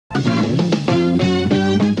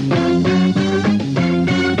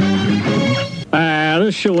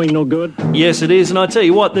this showing no good? Yes, it is, and I tell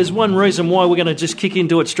you what, there's one reason why we're going to just kick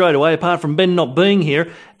into it straight away, apart from Ben not being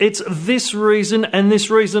here. It's this reason, and this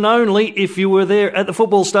reason only. If you were there at the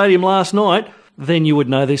football stadium last night, then you would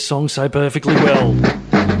know this song so perfectly well.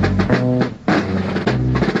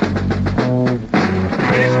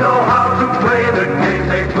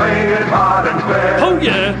 Oh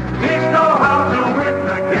yeah!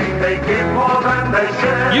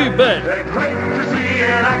 You bet!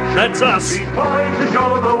 That's us! Who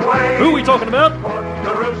are we talking about?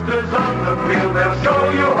 The Roosters on the field, they'll show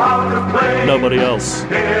you how to play. Nobody else.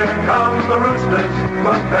 Here come the Roosters,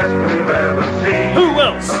 the best we've ever seen. Who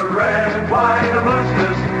else? The red and white and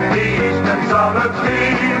Roosters, the Eastern Southern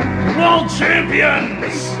team. World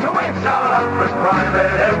champions! So it's our Alfred pride,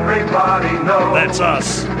 let everybody know. That's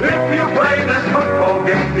us. If you play this football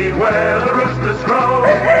game, beware the Roosters grow.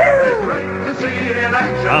 It's great to see in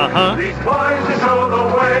action. These boys to show the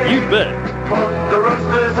way. You bet. Put the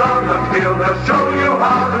Roosters on the field, they'll show you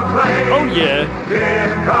how to play. Oh yeah.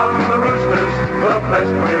 Here come the Roosters, the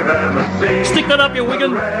best we've ever seen. Stick that up, you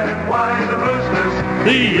Wigan. The red and white and Roosters,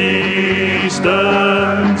 The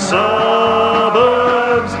Eastern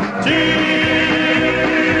Suburbs team.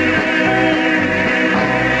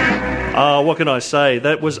 What can I say?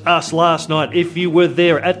 That was us last night. If you were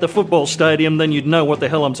there at the football stadium, then you'd know what the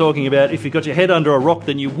hell I'm talking about. If you got your head under a rock,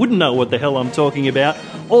 then you wouldn't know what the hell I'm talking about.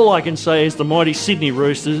 All I can say is the mighty Sydney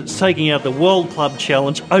Roosters taking out the World Club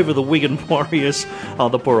Challenge over the Wigan Warriors. Oh,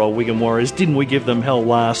 the poor old Wigan Warriors. Didn't we give them hell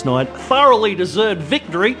last night? Thoroughly deserved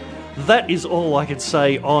victory. That is all I could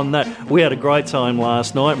say on that. We had a great time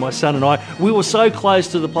last night, my son and I. We were so close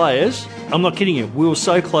to the players. I'm not kidding you. We were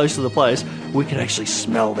so close to the players, we could actually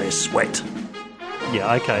smell their sweat.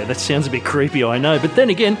 Yeah, okay, that sounds a bit creepy, I know. But then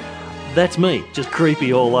again, that's me, just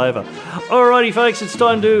creepy all over. Alrighty, folks, it's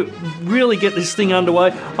time to really get this thing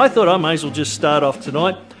underway. I thought I may as well just start off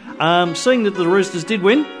tonight. Seeing that the Roosters did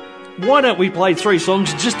win, why don't we play 3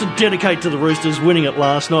 songs just to dedicate to the Roosters winning it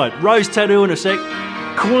last night? Rose Tattoo in a sec.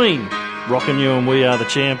 Queen, Rockin' You and We Are the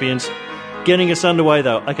Champions. Getting us underway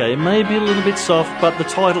though. Okay, it may be a little bit soft, but the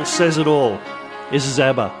title says it all. This is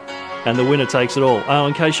ABBA, and the winner takes it all. Oh,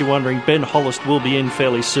 in case you're wondering, Ben Hollis will be in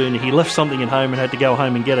fairly soon. He left something at home and had to go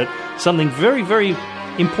home and get it. Something very, very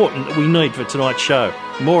important that we need for tonight's show.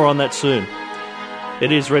 More on that soon.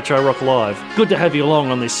 It is Retro Rock Live. Good to have you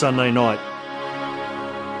along on this Sunday night.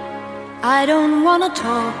 I don't want to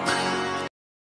talk